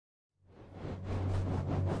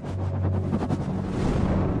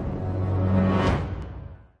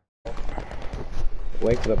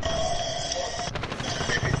Wake up.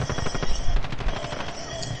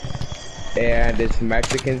 And it's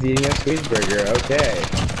Mexicans eating a sweet burger. Okay.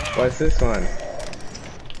 What's this one?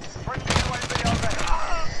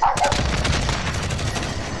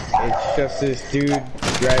 It's just this dude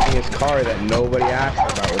driving his car that nobody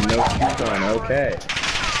asked about with no shoes on. Okay.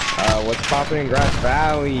 What's popping in Grass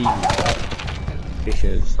Valley?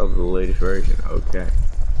 Editions of the latest version. Okay.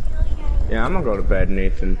 Yeah, I'm gonna go to bed,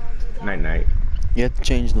 Nathan. Night night. You have to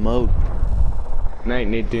change the mode. Night,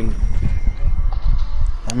 Nathan.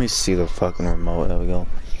 Let me see the fucking remote. There we go.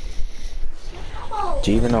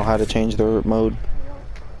 Do you even know how to change the mode?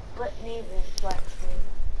 What name is Black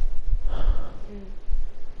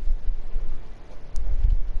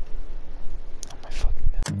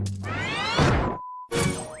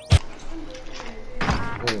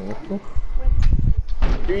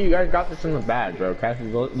Dude, you guys got this in the bag, bro.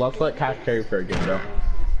 Let's let Cash carry for a game, bro.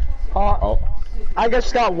 Oh. I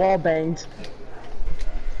just got wall banged.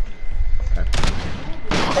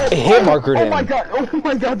 A hit marker. Oh my god! Oh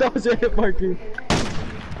my god! That was a hit marker.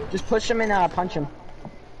 Just push him and punch him.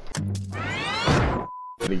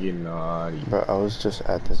 Bro, I was just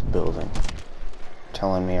at this building,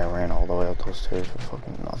 telling me I ran all the way up those stairs for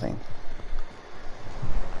fucking nothing.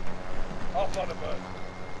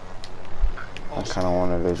 I kind of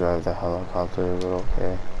wanted to drive the helicopter, but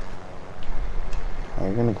okay. Are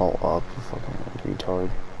you gonna go up, you fucking retard?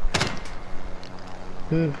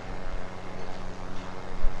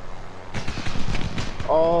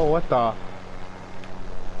 Oh, what the?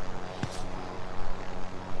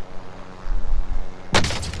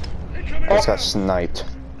 I just got sniped.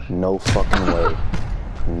 No fucking way.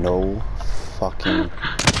 No fucking.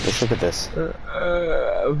 Let's look at this.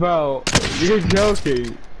 Bro, you're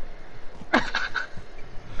joking.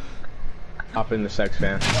 Hop in the sex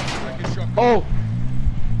fan. Oh!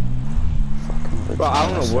 Bro, I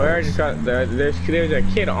don't know where I just got there. There's a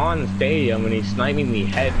kid on the stadium and he sniped me in the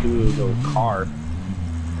head through the car.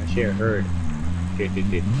 That shit hurt.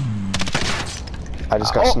 I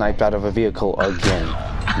just got sniped out of a vehicle again.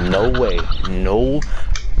 No way. No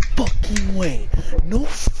fucking way. No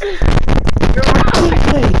fucking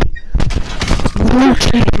way. No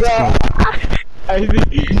chance. I think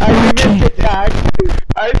it's attacked.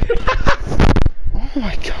 Oh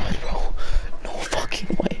my god, bro. No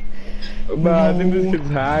fucking way. Bro, I think this kid's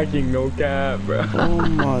hacking, no cap, bro. Oh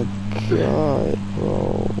my god,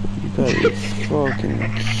 bro. You gotta be fucking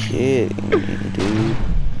kidding me, dude.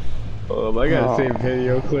 Oh, I gotta save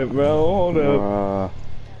video clip, bro. Hold up.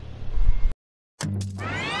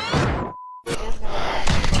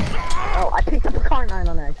 Oh, I picked up a car 9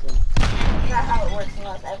 on accident. That's not how it works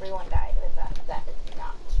unless everyone died. That is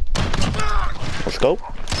not. Let's go.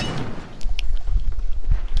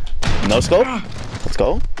 No scope. Let's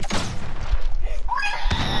go.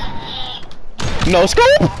 No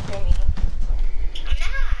scope.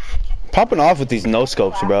 Popping off with these no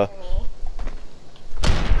scopes, bro.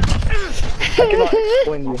 I cannot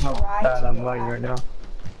explain to you how bad I'm lying right now.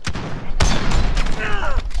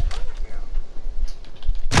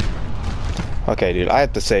 Okay, dude, I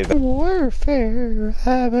have to save that. Warfare,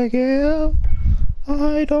 Abigail.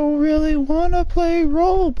 I don't really wanna play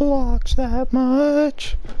Roblox that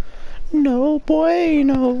much. No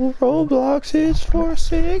bueno. Roblox is for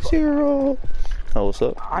 6-year-old. Oh, what's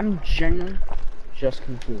up? I'm genuinely just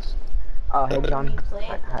confused. Hey John.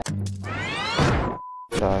 Hi.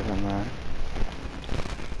 Dive on that.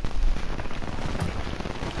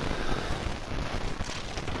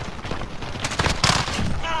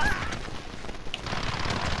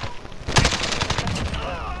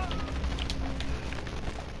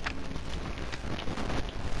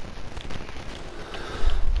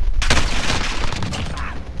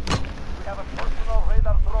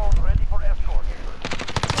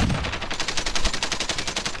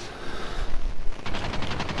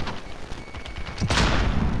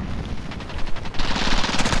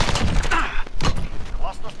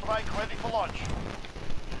 Ready for launch.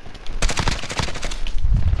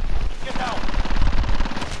 Get down.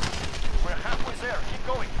 We're halfway there. Keep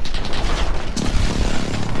going.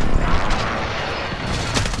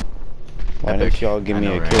 Why don't y'all give me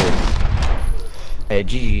a kiss? Hey,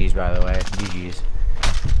 GG's by the way. GG's.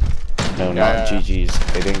 No, not GG's.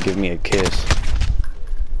 They didn't give me a kiss.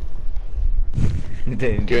 They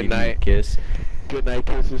didn't give me a kiss. Good night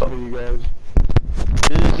kisses for you guys.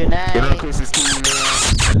 Good night. Good night kisses to you, man.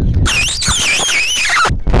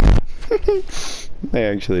 They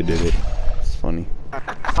actually did it. It's funny.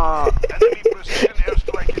 Enemy precision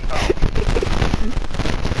airstrike inbound.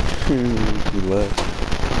 He left.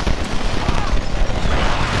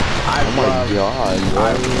 I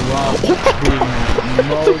I love being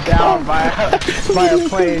mowed down by a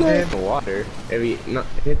plane in the water. If he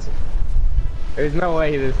hits, there's no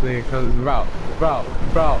way this thing comes, bro.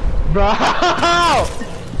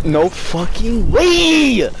 No fucking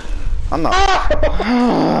way! I'm not.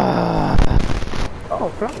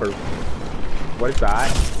 Oh, proper. What is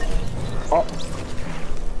that? Oh.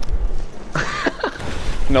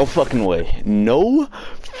 No fucking way. No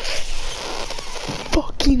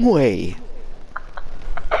fucking way.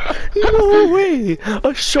 No way!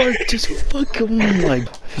 A shark just fucking like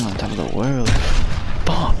on top of the world.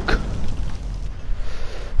 Fuck.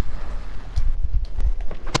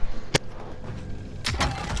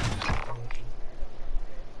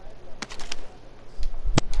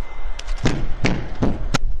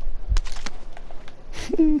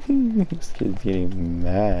 This kid's getting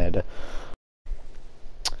mad.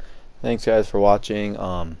 Thanks guys for watching.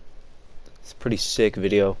 It's a pretty sick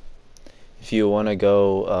video. If you want to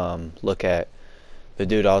go look at the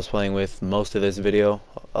dude I was playing with most of this video,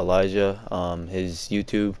 Elijah, his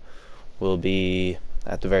YouTube will be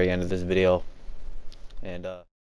at the very end of this video. And